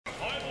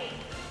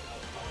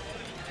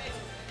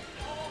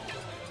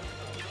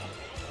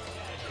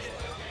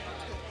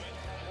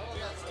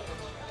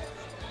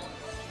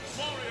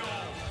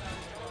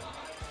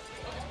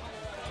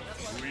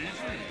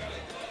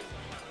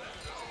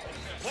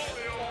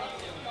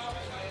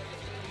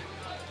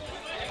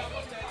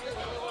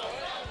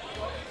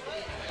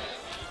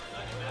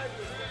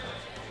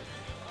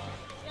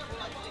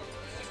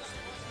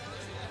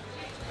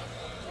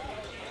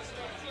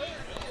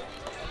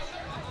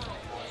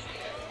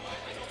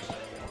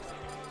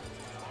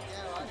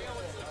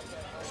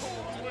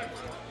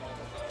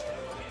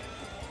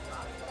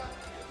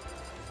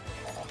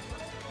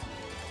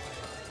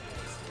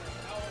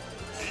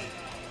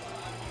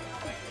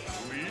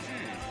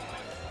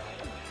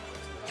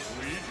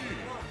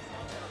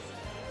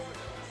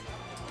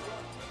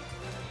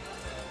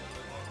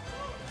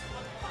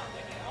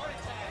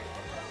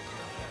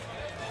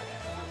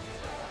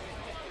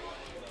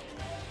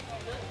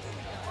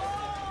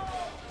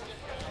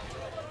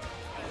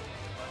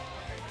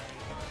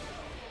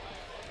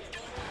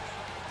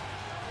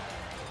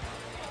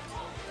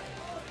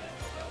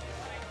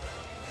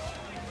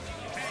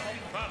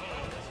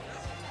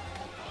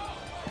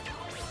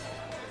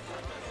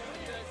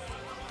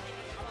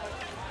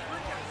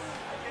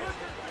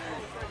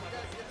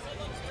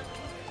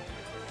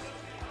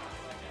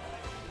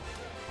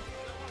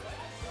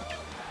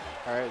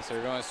All right, so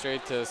we're going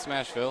straight to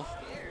Smashville,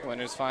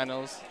 winners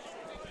finals.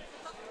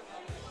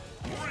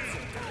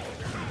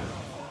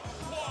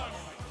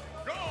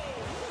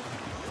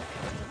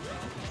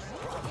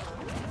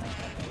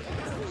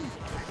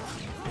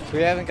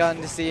 We haven't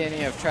gotten to see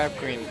any of Trap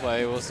Queen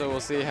play, so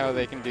we'll see how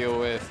they can deal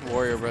with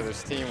Wario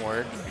Brothers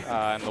teamwork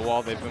and the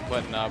wall they've been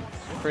putting up,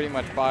 pretty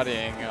much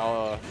bodying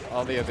all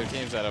the other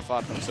teams that have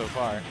fought them so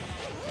far.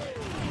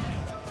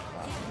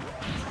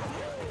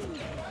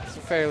 It's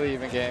a fairly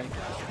even game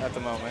at the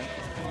moment.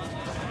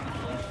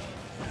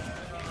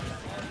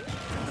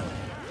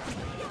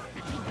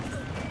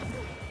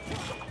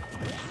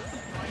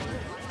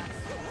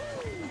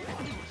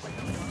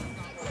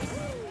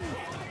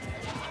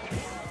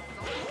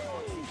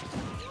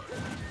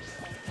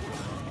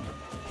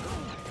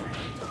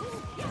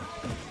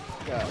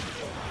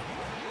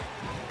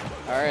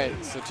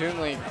 Alright, so Toon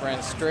Link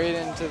ran straight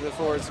into the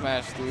forward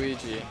smash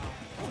Luigi.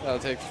 That'll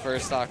take the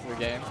first stock of the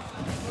game.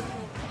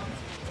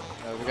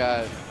 We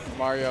got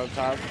Mario up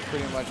top,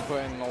 pretty much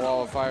putting the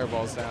wall of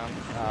fireballs down.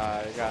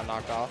 He got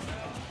knocked off.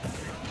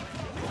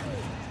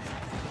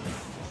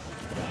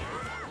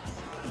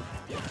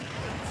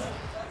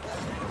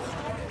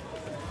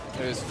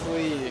 There's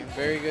Flea,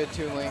 very good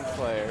Toon Link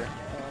player.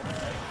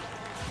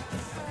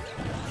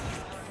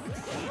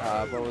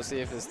 But we'll see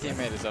if his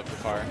teammate is up to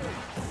par.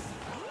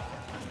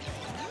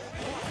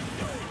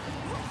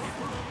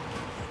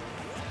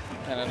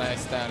 And a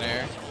nice down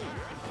air,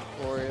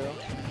 Wario.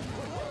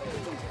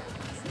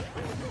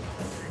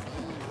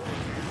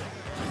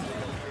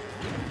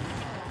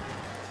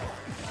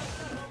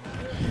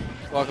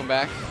 Welcome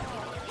back.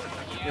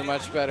 You're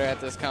much better at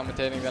this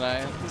commentating than I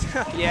am.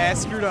 Yeah, I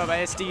screwed up.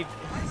 I SD'd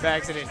by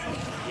accident.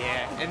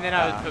 Yeah, and then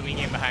I put me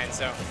game behind,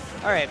 so.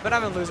 All right, but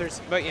I'm in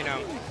losers, but you know.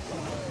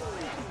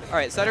 All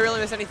right, so I didn't really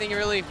miss anything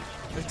really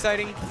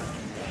exciting.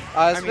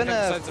 It's been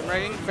a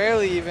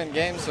fairly even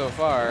game so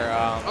far.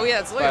 Oh yeah,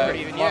 it's pretty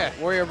even, yeah.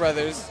 Wario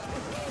Brothers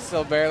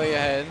still barely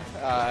ahead.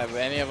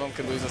 Any of them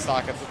could lose a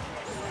stock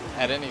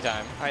at any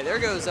time. All right, there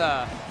goes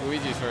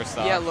Luigi's first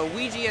stock. Yeah,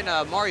 Luigi and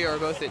Mario are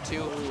both at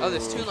 2. Oh,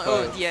 there's Toon Link.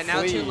 Oh, yeah,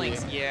 now Toon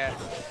Link's. Yeah,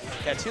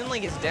 Toon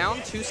Link is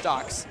down 2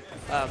 stocks.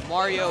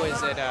 Mario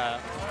is at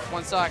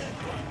 1 stock.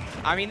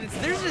 I mean,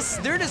 they're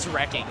just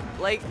wrecking.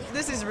 Like,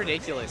 this is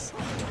ridiculous.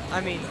 I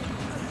mean,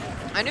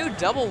 I knew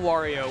Double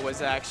Wario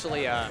was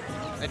actually a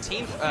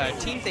team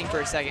thing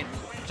for a second.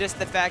 Just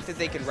the fact that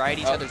they could ride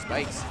each other's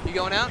bikes. You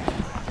going out?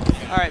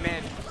 All right,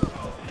 man.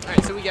 All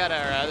right, so we got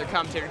our other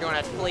commentator going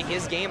out to play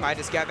his game. I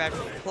just got back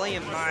from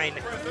playing mine.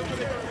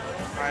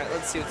 All right,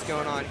 let's see what's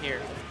going on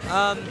here.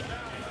 All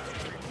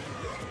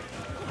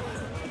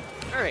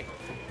right.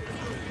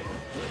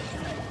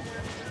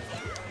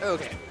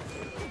 Okay.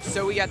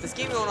 So we got this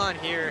game going on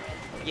here.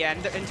 Yeah,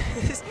 and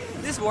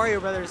this Wario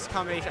Brothers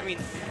combination, I mean,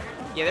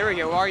 yeah, there we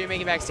go. Wario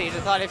making backstage. I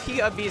thought if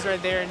he up B's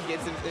right there and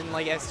gets in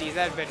like SDs,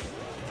 that'd been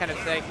kind of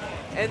thick.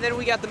 And then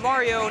we got the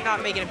Mario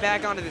not making it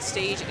back onto the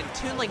stage, and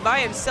Toon Link by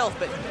himself,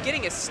 but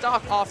getting a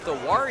stock off the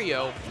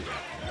Wario.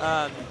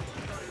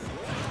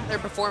 They're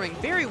performing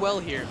very well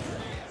here.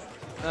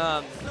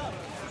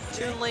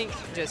 Toon Link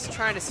just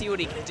trying to see what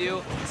he can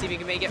do, see if he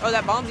can make it. Oh,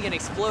 that bomb's gonna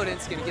explode, and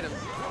it's gonna get him.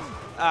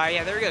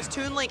 Yeah, there he goes,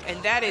 Toon Link,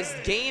 and that is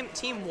game.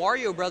 Team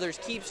Wario Brothers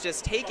keeps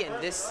just taking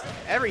this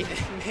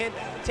everything, man.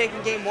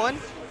 Taking game 1.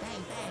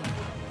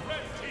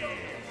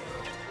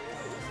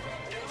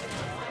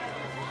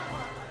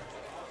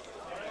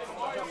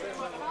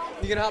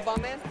 You gonna hop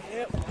on, man?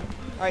 Yep. All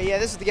right, yeah,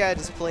 this is the guy I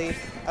just played.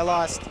 I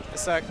lost. I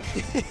suck.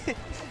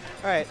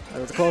 All right. It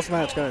was a close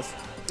match, guys.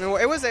 It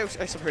was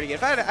actually pretty good.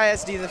 If I had an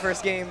ISD in the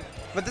first game,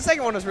 but the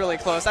second one was really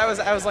close. I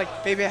was like,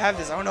 maybe I have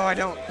this. Oh no, I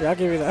don't. Yeah, I'll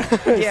give you that.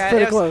 It's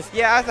pretty close.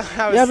 Yeah, I thought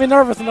I was. Yeah, I'd be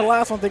nervous in the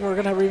last one, thinking we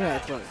were gonna have a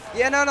rematch, but.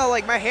 Yeah, no,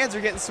 like my hands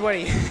are getting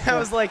sweaty. I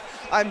was like,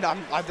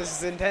 this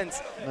is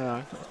intense.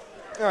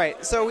 All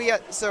right, so we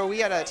got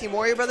Team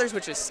Wario Brothers,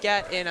 which is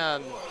Scat and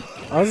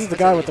Oh, this is the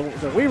guy with the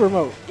Wii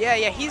remote. Yeah,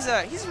 he's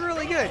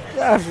really good.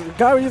 Yeah, the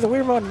guy who uses the Wii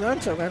remote and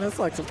nunchuck, man, that's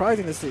like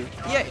surprising to see.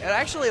 Yeah, and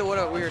actually,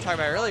 what we were talking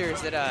about earlier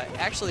is that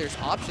actually there's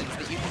options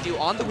that you can do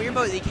on the Wii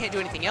remote that you can't do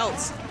anything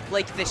else.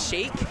 Like the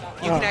shake,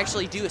 you can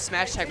actually do a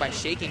smash tag by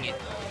shaking it.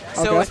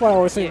 Okay, so that's why I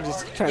always see him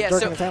just trying to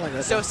jerk his hand like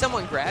that. So if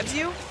someone grabs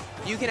you,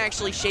 you can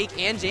actually shake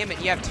and jam it.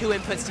 You have 2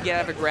 inputs to get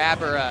out of a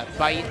grab or a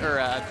bite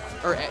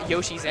or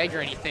Yoshi's egg or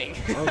anything.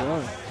 Oh,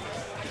 wow.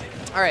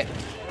 All right,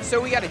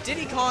 so we got a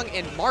Diddy Kong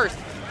and Marth.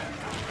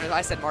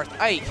 I said Marth,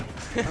 Ike.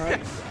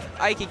 Right.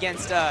 Ike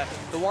against the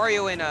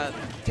Wario and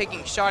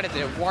taking a shot at the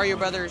Wario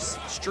Brothers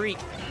streak.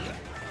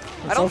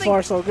 So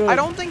far, so good. I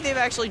don't think they've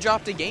actually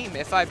dropped a game.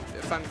 If I'm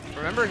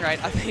remembering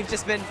right, they've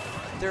just been.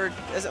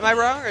 Am I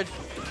wrong? Or,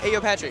 hey,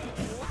 yo, Patrick,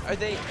 have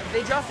they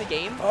dropped a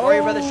game? Oh.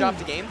 Wario Brothers dropped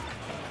a game.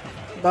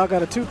 About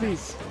got a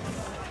 2-piece.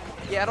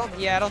 Yeah,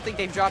 I don't think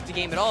they've dropped a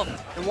game at all.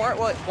 And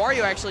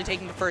Wario actually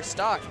taking the first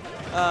stock.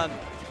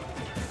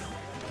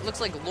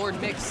 Looks like Lord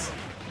Mix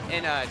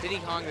and Diddy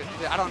Kong.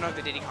 I don't know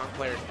the Diddy Kong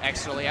player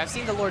actually. I've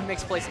seen the Lord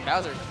Mix play some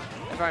Bowser,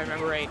 if I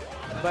remember right.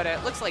 But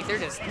it looks like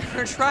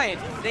they're trying.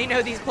 They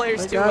know these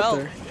players too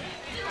well.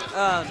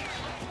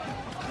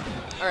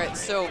 All right,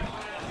 so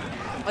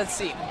let's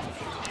see.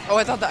 Oh,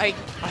 I thought the Ike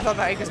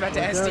was about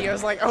to SD. I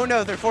was like, oh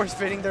no, they're force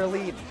fitting their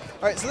lead.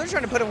 All right, so they're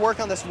trying to put in work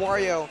on this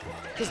Wario,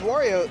 because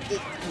Wario,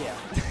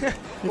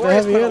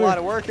 Wario's put a lot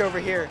of work over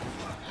here.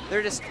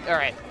 They're just all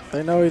right.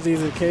 They know he's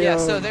easy KO. Yeah,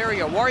 so there we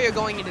go. Wario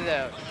going into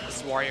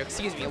Wario,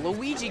 excuse me.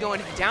 Luigi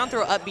going to down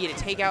throw up B to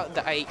take out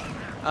the Ike.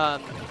 I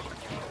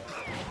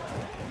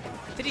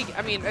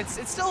mean,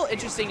 it's still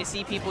interesting to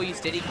see people use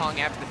Diddy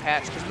Kong after the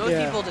patch, because most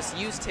people just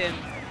used him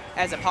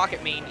as a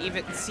pocket main.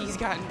 Even he's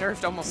gotten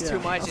nerfed almost too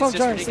much. That's what I'm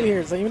trying to see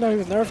here. So even though he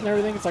was nerfed and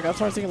everything, it's like I'm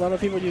starting to see a lot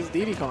of people use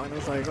Diddy Kong.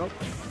 It's like, oh.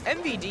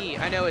 MVD,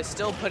 I know, is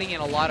still putting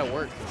in a lot of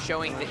work,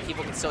 showing that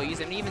people can still use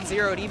him. And even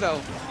Zero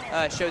Devo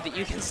showed that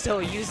you can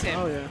still use him.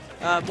 Oh, yeah.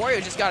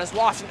 Wario just got his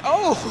wash.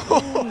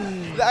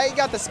 I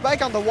got the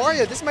spike on the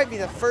Wario. This might be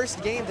the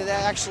first game that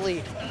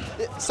actually...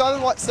 So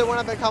when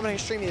I've been commenting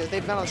streaming,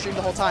 they've been on stream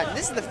the whole time.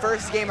 This is the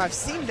first game I've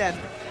seen them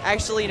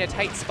actually in a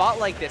tight spot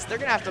like this. They're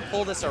going to have to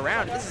pull this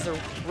around. This is a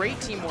great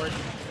teamwork.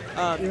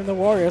 Even the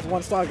Wario has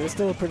one stock, it's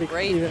still a pretty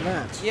even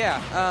match. Yeah.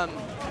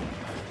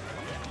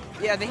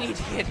 Yeah, they need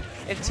to get...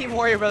 If Team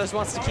Wario Brothers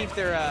wants to keep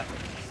their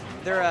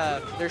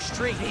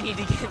streak, they need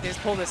to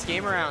pull this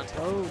game around.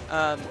 Oh.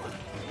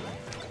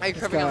 Ike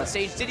coming on the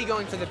stage. Diddy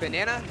going for the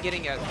banana,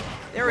 getting a...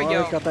 There we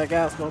go. He's got that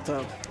gas built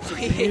up.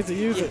 He needs to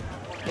use it.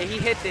 And he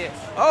hit the...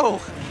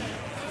 Oh!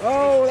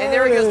 Oh, and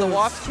there he goes, the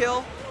waft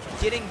kill,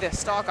 getting the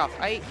stock off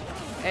Ike.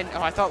 And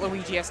I thought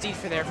Luigi SD'd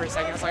for there for a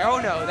second. I was like,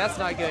 oh no, that's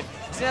not good.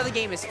 So now the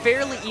game is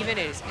fairly even.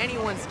 It is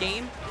anyone's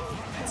game.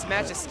 This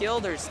match of skill,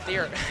 they're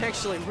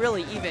actually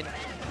really even.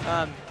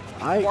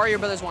 Wario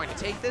Brothers wanting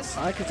to take this.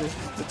 I could just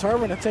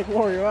determine to take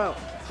Wario out.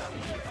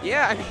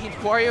 Yeah, I mean,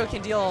 Wario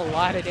can deal a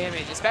lot of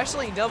damage,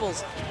 especially in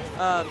doubles.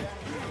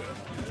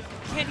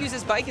 Can't use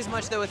his bike as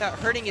much, though, without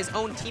hurting his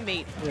own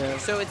teammate. Yeah.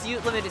 So it's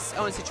limited to his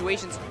own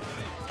situations.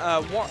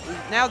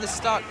 Now the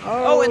stock.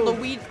 Oh, and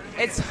Luigi.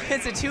 It's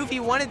a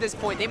 2v1 at this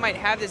point. They might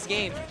have this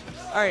game.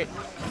 All right.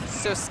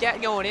 So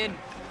Scat going in.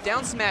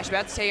 Down smash,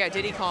 about to take out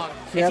Diddy Kong.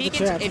 If he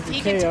can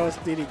KO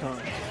Diddy Kong.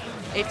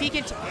 If he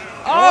can.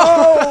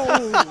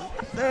 Oh!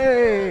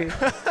 Hey!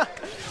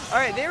 All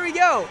right, there we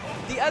go.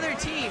 The other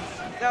team.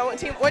 No,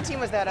 what team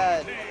was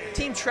that?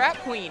 Team Trap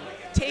Queen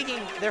taking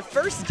their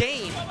first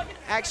game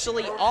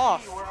actually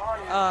off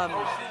the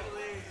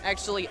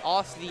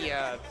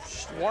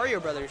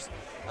Wario Brothers.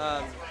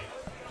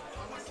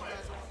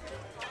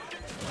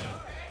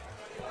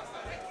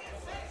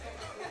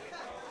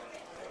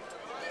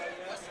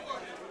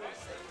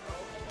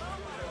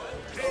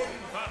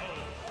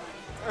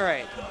 All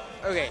right.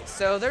 Okay,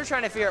 so they're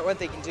trying to figure out what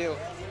they can do.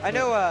 I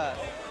know.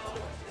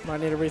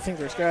 Might need to rethink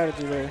their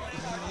strategy there.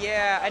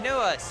 Yeah, I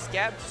know.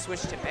 Scab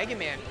switched to Mega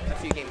Man a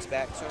few games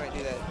back, so I might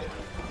do that.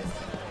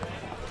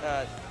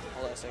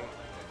 Hold on a second.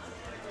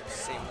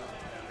 Same one.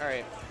 All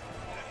right.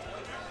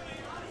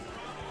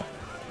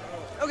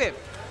 Okay.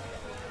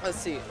 Let's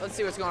see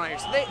what's going on here.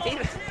 So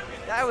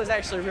that was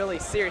actually really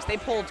serious. They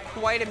pulled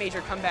quite a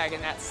major comeback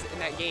in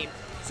that game.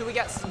 So we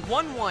got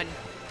 1-1.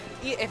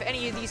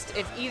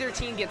 If either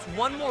team gets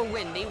one more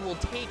win, they will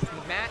take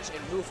the match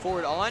and move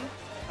forward on.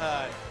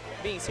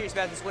 Being serious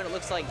about this win, it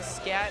looks like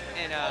Scat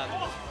and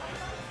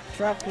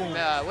Trap Queen.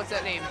 What's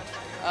that name?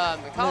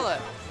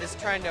 Mikala is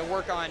trying to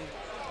work on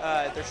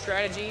their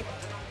strategy.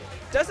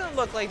 Doesn't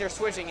look like they're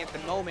switching at the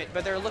moment,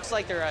 but it looks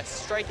like they're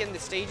striking the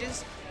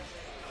stages.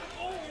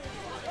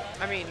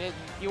 I mean,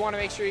 you want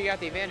to make sure you got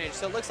the advantage.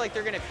 So it looks like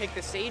they're going to pick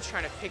the stage,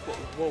 trying to pick what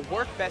will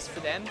work best for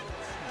them.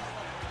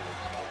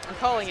 I'm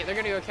calling it. They're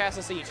going to go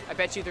Castle Siege. I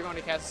bet you they're going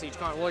to Castle Siege.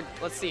 Come on,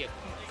 let's see it.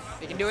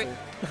 They can do it.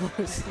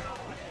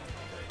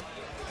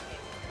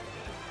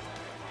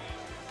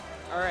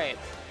 All right.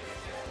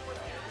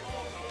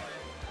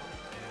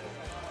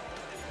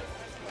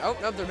 Oh,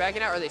 nope, they're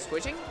backing out. Are they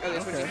switching? Are they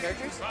switching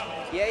characters?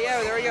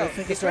 Yeah, there we go.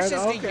 He switches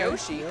to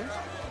Yoshi.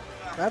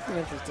 That's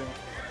interesting.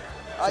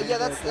 Yeah,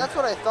 that's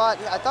what I thought.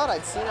 I thought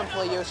I'd seen him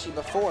play Yoshi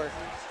before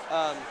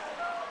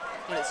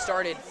when it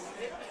started.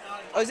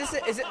 Oh,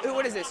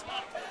 what is this?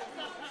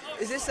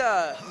 Is this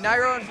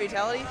Nairo and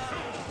Fatality?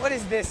 What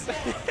is this?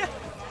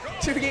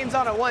 2 games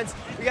on at once.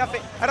 We got.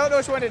 I don't know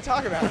which one to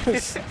talk about.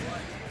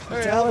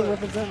 Fatality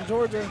representing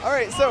Georgia. All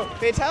right, so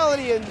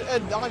Fatality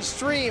and on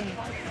stream,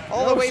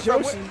 all the way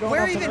from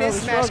where even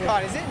is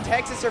SmashCon? Is it in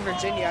Texas or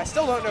Virginia? I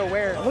still don't know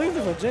where. I believe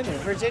it's Virginia.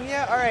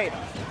 Virginia. All right.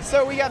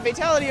 So we got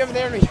Fatality over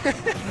there,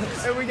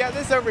 and we got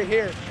this over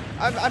here.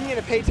 I'm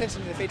gonna pay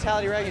attention to the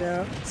Fatality Reagan.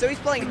 Yeah. So he's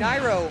playing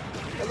Nairo.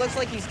 It looks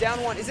like he's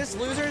down 1. Is this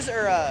losers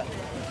or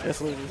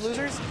It's losers.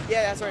 Losers?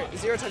 Yeah, that's right.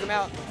 Zero took him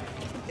out.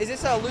 Is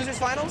this losers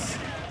finals?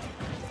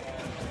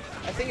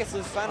 I think it's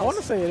losers finals. I want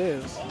to say it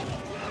is.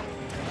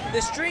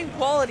 The stream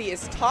quality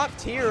is top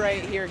tier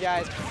right here,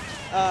 guys.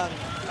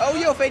 Oh,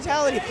 yo,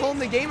 Fatality pulling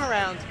the game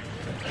around.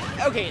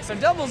 Okay, so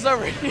doubles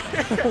over here.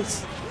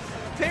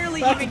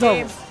 Fairly even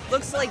game.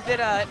 Looks like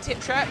that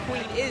Trap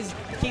Queen is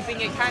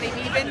keeping it kind of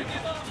even.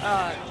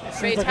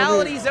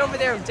 Fatality's over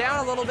there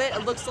down a little bit.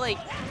 It looks like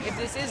if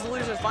this is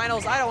losers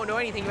finals, I don't know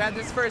anything about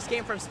this first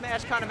game from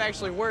Smash. Kind of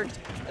actually worked.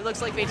 It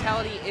looks like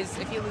Fatality is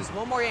if you lose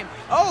one more game.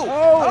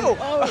 Oh!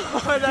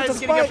 That is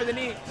gonna go for the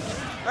knee.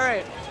 All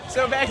right,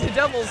 so back to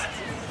doubles.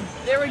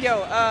 There we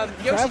go.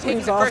 Yoshi taking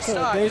the first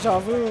stock. Deja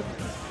vu.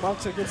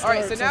 Off to a good start.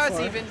 All right, so now it's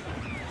even.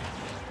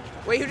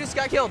 Wait, who just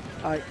got killed?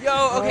 Right.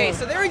 Yo, okay,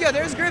 so there we go.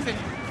 There's Griffin.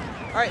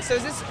 All right, so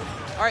is this?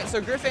 All right, so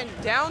Griffin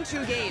down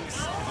 2 games.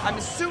 I'm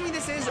assuming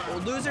this is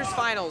losers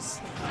finals,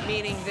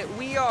 meaning that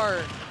we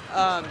are.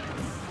 All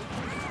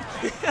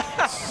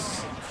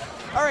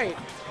right,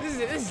 this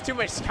is too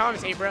much to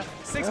commentate, bro.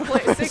 Six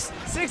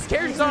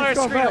characters on our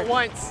screen at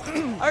once.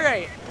 All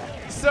right,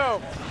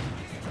 so.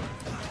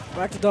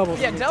 Back to doubles.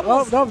 Yeah,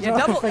 doubles. Oh, doubles. Yeah,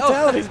 double.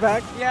 Fatality's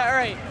back. Yeah, all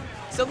right.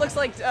 So it looks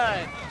like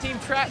Team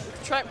Trap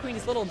Queen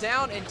is a little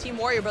down, and Team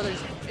Wario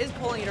Brothers is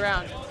pulling it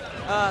around.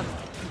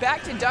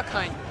 Back to Duck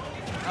Hunt.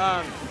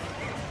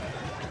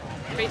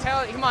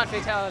 Fatality, come on,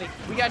 Fatality.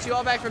 We got you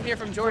all back from here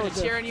from Georgia,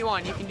 cheering you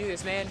on. You can do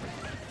this, man.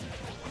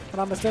 If I'm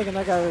not mistaken,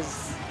 that guy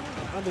is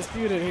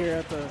undisputed here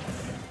at the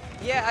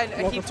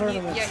local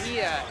tournament.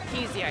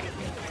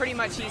 Pretty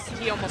much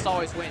he almost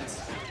always wins.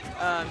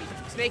 To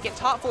make it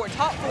top 4.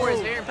 Top 4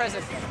 is very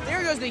impressive.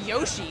 There goes the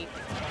Yoshi,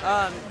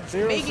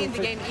 making the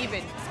game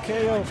even.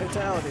 KO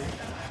Fatality.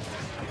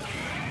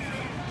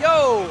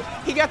 Yo,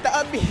 he got the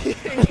upbeat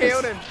and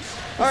KO'd him.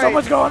 So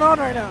much going on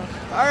right now.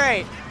 All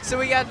right, so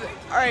we got,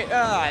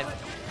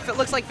 it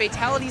looks like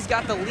Fatality's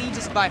got the lead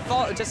just by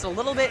fault, just a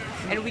little bit,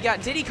 and we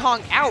got Diddy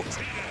Kong out.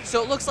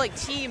 So it looks like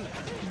Team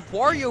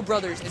Wario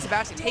Brothers is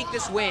about to take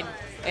this win,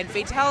 and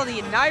Fatality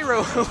and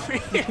Nairo over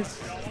here.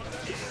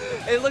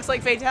 It looks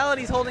like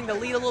Fatality's holding the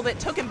lead a little bit,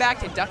 took him back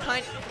to Duck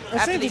Hunt.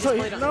 After they just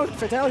played no,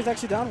 Fatality's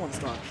actually down 1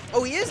 stock.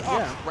 Oh, he is? Oh,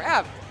 yeah.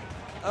 crap.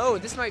 Oh,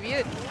 this might be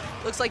it.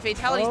 Looks like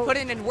Fatality's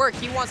putting in work.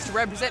 He wants to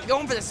represent,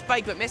 going for the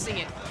spike, but missing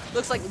it.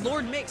 Looks like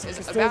Lord Mix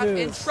is about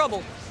in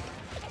trouble.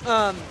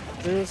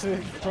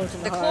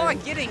 The claw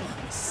getting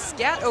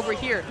scat over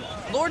here.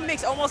 Lord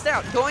Mix almost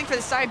out, going for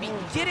the side beat,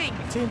 getting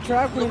Team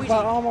Trap Queen's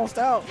about almost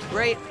out.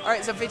 Right. All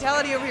right, so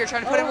Fatality over here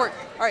trying to put in work.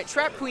 All right,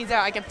 Trap Queen's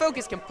out. I can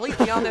focus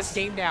completely on this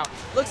game now.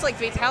 Looks like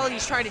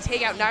Fatality's trying to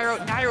take out Nairo.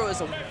 Nairo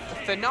is a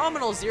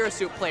phenomenal Zero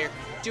Suit player,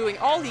 doing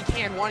all he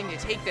can, wanting to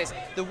take this.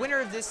 The winner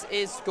of this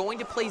is going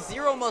to play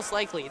Zero most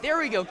likely. There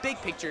we go, big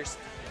pictures.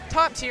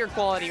 Top tier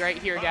quality right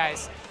here,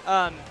 guys.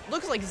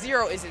 Looks like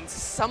Zero is in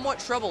somewhat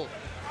trouble.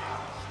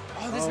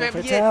 Oh, this might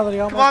be it.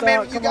 Come on,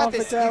 man, you got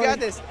this. You got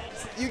this.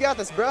 You got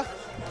this, bruh.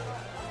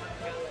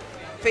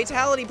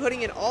 Fatality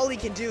putting in all he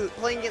can do,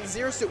 playing against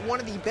Zero Suit, one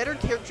of the better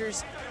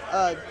characters,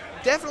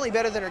 definitely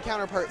better than her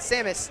counterpart,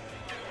 Samus.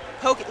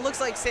 Looks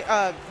like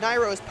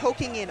Nairo is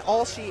poking in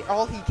all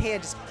he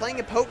can, just playing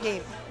a poke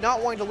game,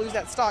 not wanting to lose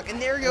that stock. And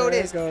there it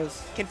is.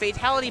 Can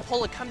Fatality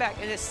pull a comeback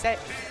in this set?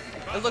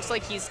 It looks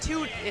like he's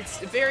it's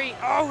very,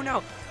 oh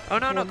no,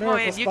 come on,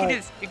 man, you can do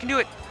this, you can do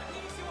it.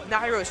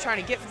 Nairo is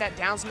trying to get for that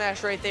down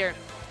smash right there.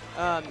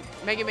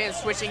 Mega Man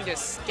switching to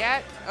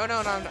Scat. Oh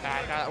no,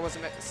 that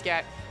wasn't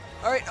Scat.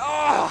 All right,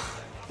 all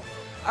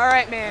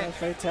right, man.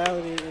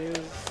 Fatality is.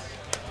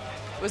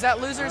 Was that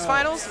losers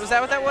finals? Was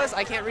that what that was?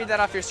 I can't read that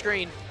off your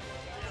screen.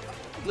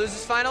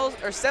 Losers finals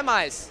or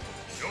semis?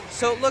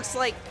 So it looks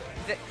like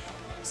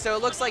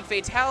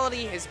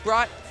Fatality is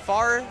brought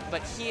far,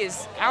 but he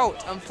is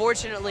out,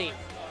 unfortunately.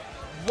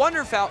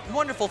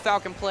 Wonderful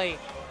Falcon play.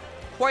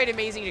 Quite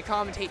amazing to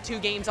commentate 2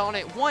 games on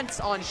it once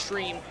on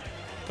stream.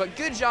 But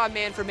good job,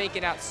 man, for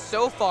making it out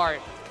so far.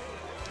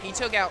 He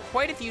took out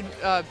quite a few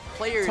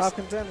players. Top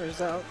contenders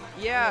out.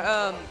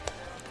 Yeah,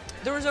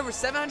 there was over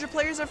 700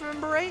 players, if I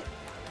remember right.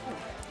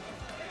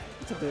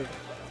 That's a big.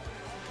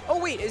 Oh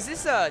wait, is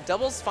this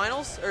doubles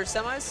finals or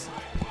semis?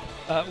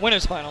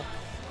 Winners final.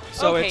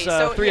 So okay,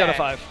 it's 3 out of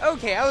 5.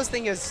 Okay, I was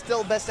thinking it's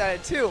still best out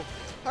of 2. All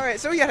right,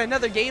 so we got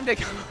another game to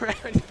come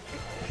around.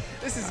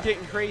 This is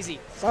getting crazy.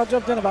 So I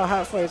jumped in about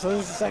halfway. So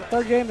this is the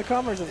 3rd game to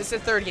come, or is it? This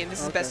is the 3rd game.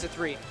 This is best of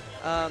 3.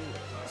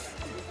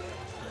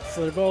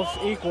 So they're both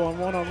equal on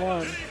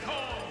 1-on-1.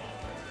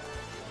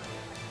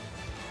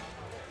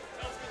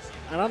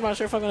 And I'm not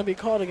sure if I'm going to be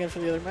called again for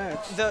the other match.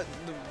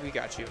 We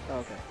got you. Oh,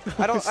 okay.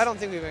 I don't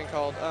think we've been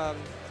called. All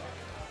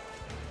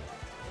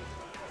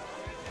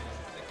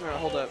right,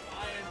 hold up.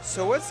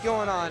 So what's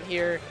going on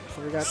here?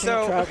 So we got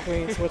Team Trap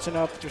Queen switching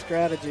up their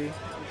strategy.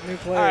 New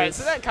players. All right,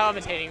 so that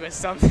commentating was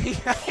something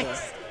else. Yeah.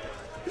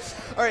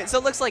 All right, so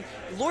it looks like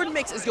Lord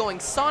Mix is going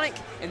Sonic,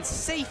 and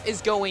Safe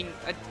is going.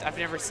 I've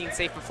never seen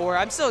Safe before.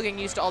 I'm still getting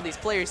used to all these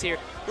players here,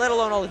 let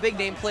alone all the big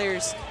name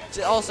players.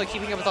 Also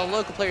keeping up with all the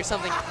local players,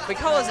 something. But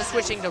Colors is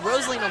switching to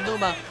Rosalina and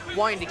Luma,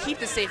 wanting to keep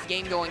the Safe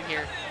game going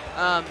here.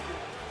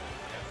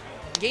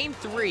 Game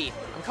 3.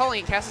 I'm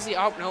calling it Castle Siege.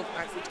 Oh, no.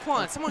 Come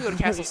on, someone go to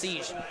Castle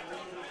Siege.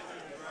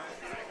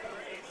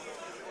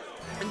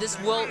 And this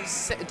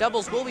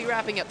doubles will be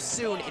wrapping up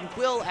soon and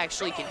will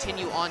actually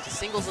continue on to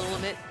singles a little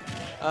bit.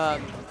 All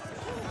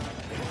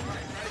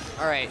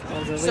right,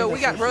 so we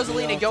got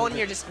Rosalina going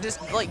here.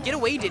 Just like get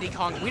away, Diddy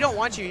Kong. We don't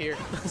want you here.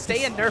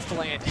 Stay in Nerf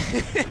land.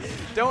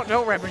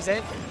 don't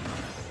represent.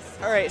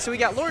 All right, so we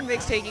got Lord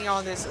Mix taking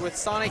on this with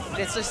Sonic.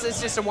 It's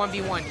just a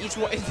 1v1. Each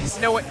one, there's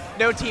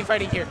no team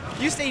fighting here.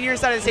 You stay to your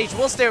side of the stage.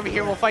 We'll stay over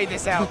here. We'll fight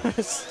this out.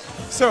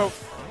 So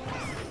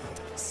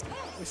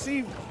we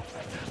see.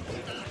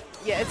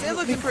 Yeah, it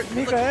looks pretty.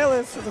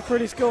 Michaelis is a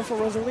pretty skillful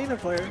Rosalina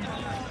player.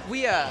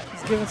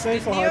 He's giving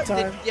Safe a hard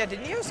time. Did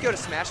Neos go to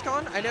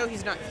SmashCon? I know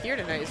he's not here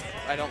tonight,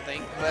 I don't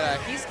think, but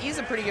he's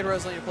a pretty good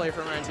Rosalina player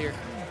from around here.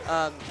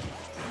 A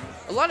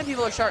lot of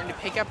people are starting to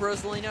pick up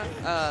Rosalina,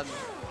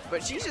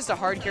 but she's just a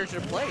hard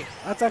character to play.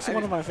 That's actually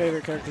one of my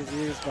favorite characters to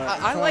use. But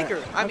I like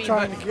her.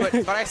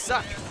 But I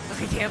suck.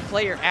 I can't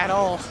play her at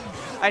all.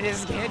 I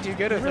just can't do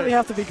good with her. You really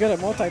have to be good at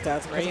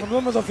multitasking. Right. When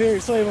Luma's up here, you're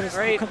still able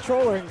to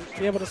control her and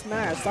be able to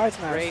side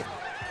smash. Right.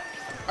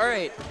 All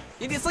right.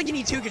 It's like you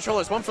need 2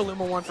 controllers, one for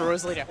Luma, one for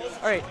Rosalina.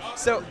 All right,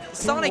 so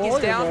Sonic is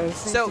down.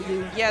 So,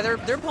 yeah,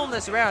 they're pulling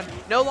this around.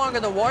 No longer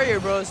the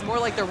Wario Bros, more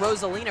like the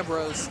Rosalina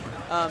Bros.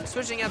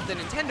 Switching up the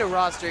Nintendo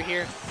roster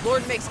here.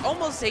 Lord Mix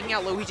almost taking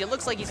out Luigi. It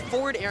looks like he's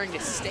forward airing to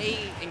stay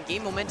and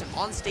gain momentum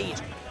on stage.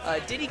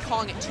 Diddy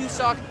Kong at 2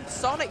 stock.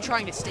 Sonic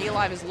trying to stay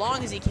alive as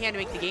long as he can to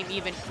make the game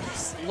even.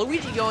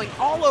 Luigi going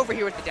all over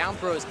here with the down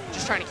throws,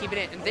 just trying to keep it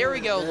in. And there we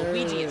go.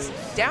 Luigi is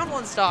down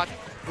 1 stock.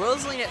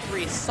 Rosalina at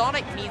 3.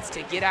 Sonic needs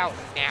to get out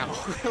now.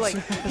 Like,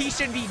 he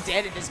should be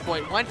dead at this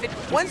point.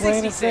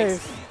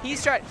 166.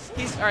 He's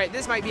all right,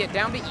 this might be a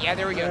down beat. Yeah,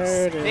 there we go.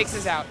 Mix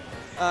is out.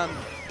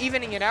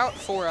 Evening it out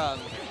for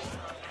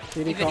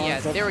Diddy Kong. Yeah,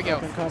 there we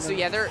go. So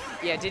yeah,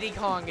 Diddy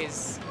Kong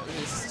is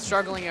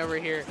struggling over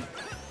here.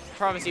 I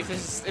promise you, if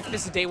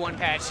this is day 1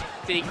 patch,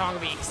 Diddy Kong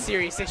will be a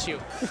serious issue.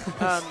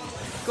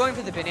 Going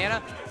for the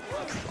banana.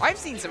 I've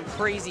seen some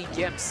crazy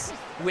gimps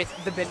with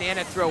the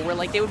banana throw where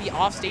like they would be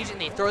off stage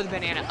and they throw the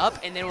banana up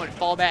and then would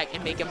fall back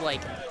and make him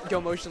like go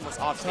motionless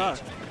off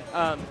stage.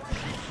 All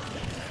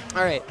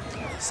right,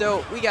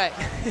 so we got.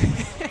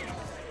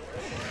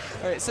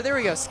 All right, so there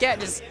we go. Scat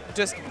just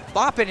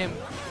bopping him,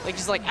 like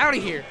just like out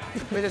of here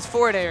with his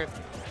forward air.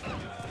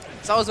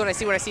 It's always what I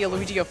see when I see a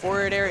Luigi go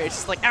forward air. It's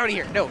just like out of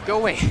here. No, go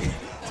away.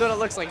 That's what it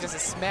looks like, just a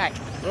smack.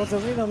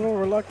 Rosalina a little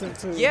reluctant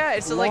to. Yeah,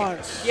 it's like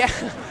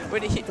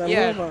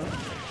Luma.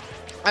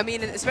 I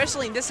mean,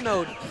 especially in this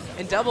mode,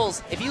 in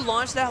doubles, if you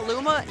launch that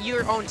Luma,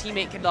 your own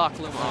teammate can knock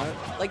Luma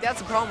off. Like, that's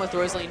the problem with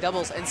Rosalina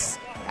doubles. And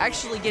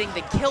actually getting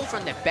the kill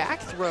from the back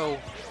throw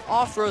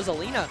off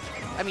Rosalina.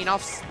 I mean,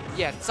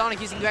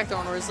 Sonic using the back throw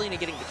on Rosalina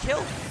getting the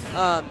kill.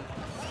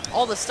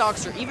 All the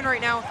stocks are even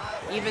right now,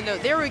 even though,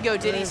 there we go,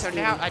 Diddy. So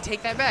now, I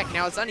take that back.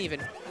 Now it's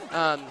uneven.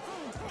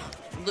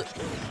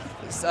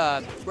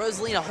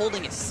 Rosalina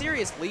holding a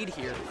serious lead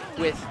here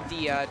with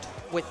the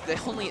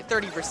only at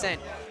 30%.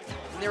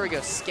 There we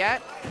go.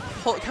 Scat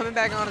coming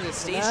back onto the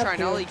stage,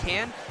 trying all he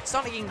can.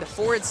 Sonic getting the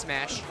forward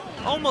smash,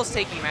 almost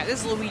taking him out.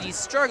 This is Luigi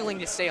struggling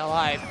to stay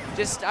alive.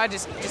 He just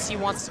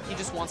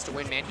wants to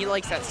win, man. He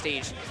likes that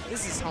stage.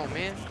 This is home,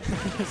 man.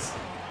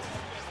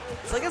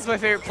 It's like that's my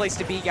favorite place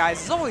to be, guys.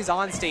 It's always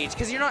on stage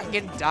because you're not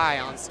getting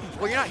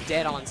you're not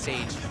dead on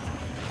stage.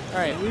 All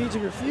right. Luigi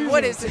refuses.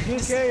 What is to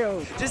get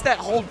KO'd. Just that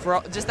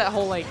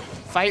whole like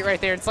fight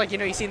right there. It's like, you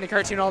know, you see in the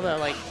cartoon all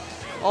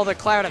the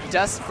cloud of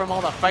dust from all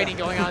the fighting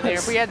going on there.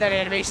 If we had that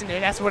animation there,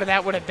 that's what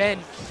that would have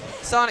been.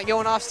 Sonic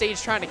going off stage,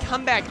 trying to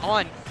come back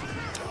on.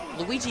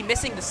 Luigi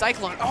missing the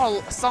Cyclone.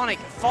 Oh, Sonic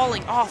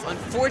falling off,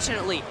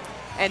 unfortunately.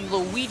 And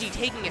Luigi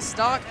taking a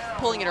stock,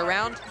 pulling it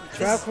around.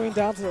 Trap Queen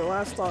down to the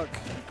last stock.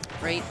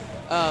 Right.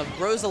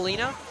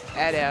 Rosalina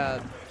at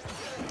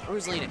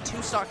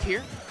 2 stock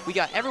here. We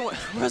got everyone.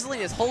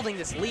 Rosalina is holding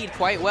this lead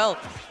quite well,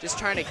 just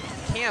trying to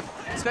camp,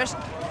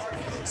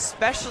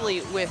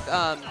 especially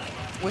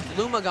with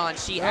Luma gone.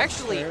 She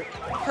actually,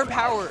 her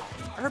power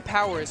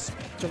is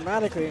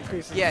dramatically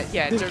increases.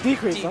 Yeah,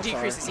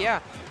 decreases.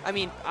 Yeah, I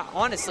mean,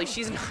 honestly,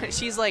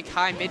 she's like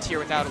high mid tier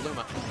without a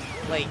Luma.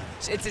 Like,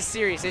 it's a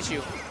serious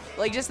issue.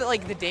 Like, just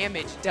the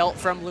damage dealt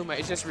from Luma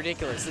is just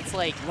ridiculous. It's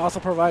like. It also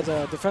provides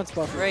a defense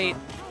buffer. Right.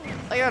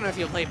 Like, I don't know if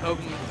you play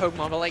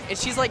Pokemon, but like,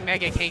 she's like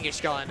Mega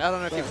Kangaskhan. I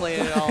don't know if you played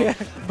it at all.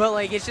 But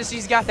like, it's just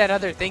she's got that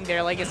other thing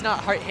there. Like, it's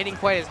not hitting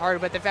quite as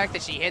hard, but the fact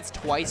that she hits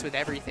twice with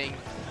everything.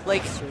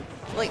 Like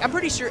I'm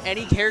pretty sure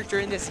any character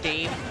in this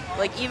game,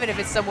 like even if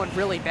it's someone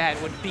really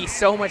bad, would be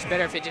so much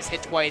better if it just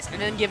hit twice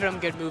and then give them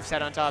good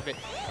moveset on top of it.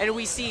 And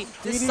we see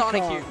this Diddy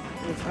Sonic Kong here.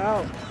 Is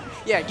out.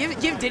 Yeah,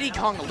 give Diddy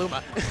Kong a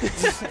Luma.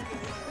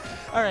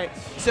 All right,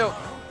 so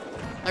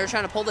they're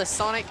trying to pull this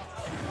Sonic.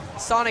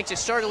 Sonic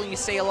just struggling to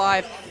stay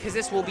alive because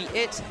this will be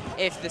it.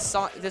 If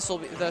this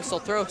will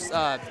throw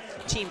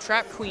Team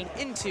Trap Queen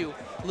into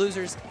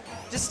losers.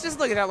 Just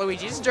look at that,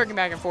 Luigi. Just jerking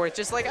back and forth.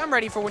 Just like, I'm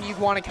ready for when you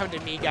want to come to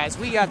me, guys.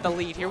 We got the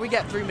lead here. We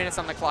got 3 minutes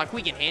on the clock.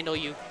 We can handle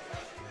you.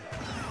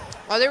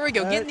 Oh, there we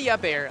go. Getting the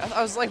up air.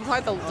 I was like,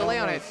 why the delay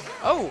on it?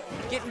 Oh,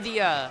 getting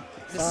the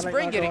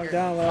spring getting her.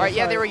 All right,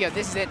 yeah, there we go.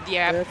 This is it.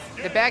 Yeah,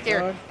 the back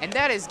air. And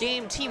that is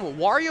game team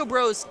Wario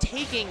Bros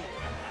taking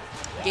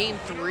game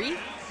 3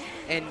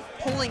 and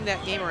pulling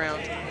that game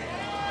around.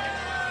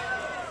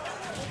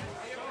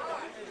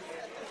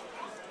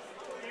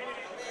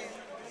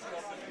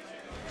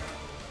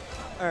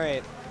 All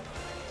right.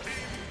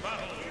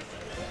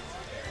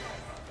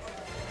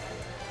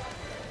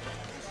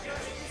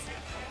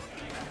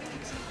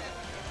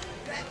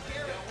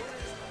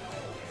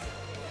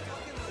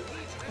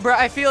 Bro,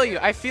 I feel you.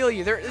 I feel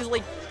you. There is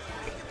like.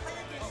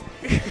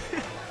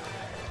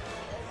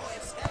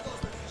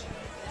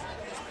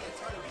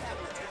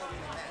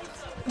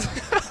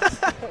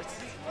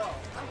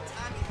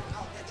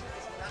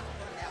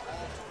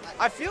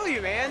 I feel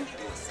you, man.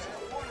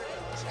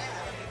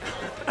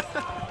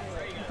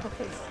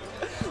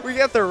 We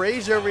got the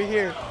rage over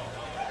here.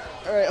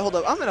 All right, hold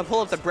up. I'm gonna pull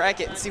up the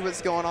bracket and see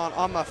what's going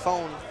on my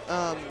phone.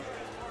 All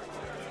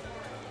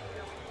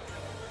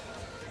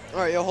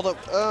right, yo, hold up.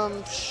 All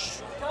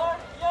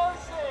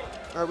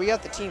right, we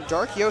got the team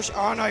Dark Yoshi.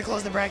 Oh no, I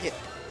closed the bracket.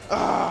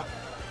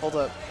 Hold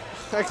up.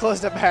 I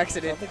closed up by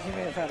accident. I think he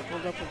may have had it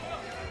pulled up.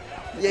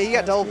 Yeah, you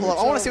got double pull up.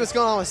 I want to see what's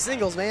going on with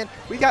singles, man.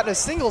 We got no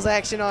singles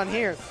action on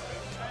here.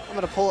 I'm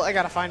gonna pull it. I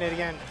gotta find it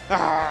again.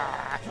 All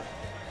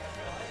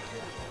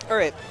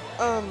right.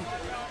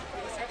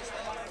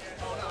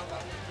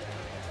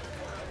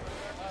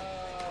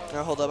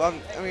 Now hold up. I'm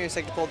gonna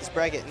take to pull this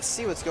bracket and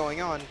see what's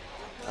going on.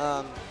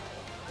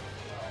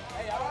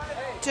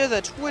 To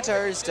the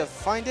Twitters to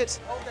find it.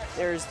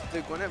 There's the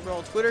Gwinnett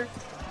Roll Twitter.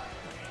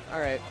 All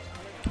right.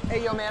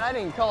 Hey, yo, man, I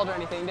didn't call it or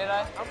anything, did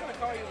I? I'm gonna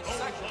call you in a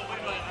second.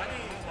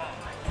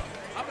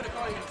 I'm gonna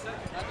call you in a second.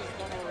 I just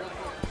don't know real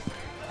quick.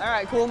 All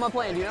right, cool. What am I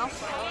playing? Do you know?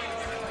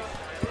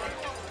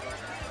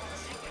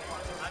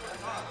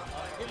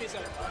 Give me a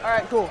second. All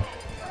right, cool.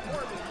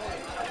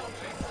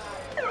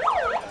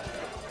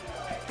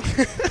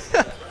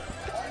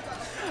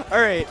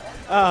 All right.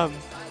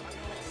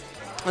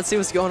 Let's see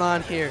what's going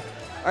on here.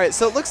 All right,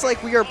 so it looks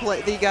like we are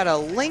they got a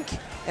Link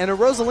and a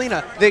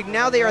Rosalina.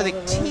 Now they are the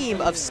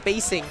team of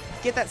spacing.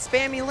 Get that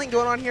spammy Link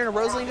going on here, and a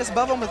Rosalina's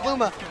above them with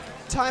Luma.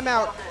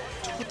 Timeout.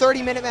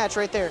 30-minute match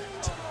right there.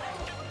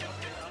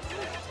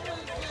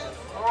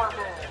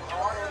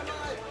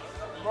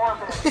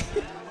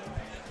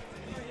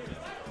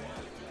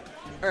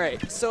 All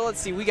right, so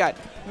let's see. We are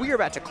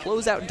about to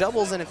close out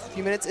doubles in a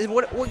few minutes.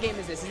 What game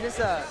is this? Is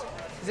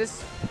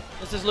this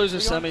This is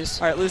losers semis.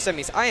 All right, losers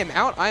semis. I am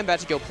out. I am about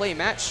to go play a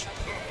match.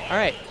 All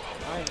right.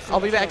 I'll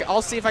be back.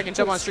 I'll see if I can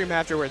jump on stream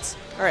afterwards.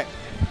 All right.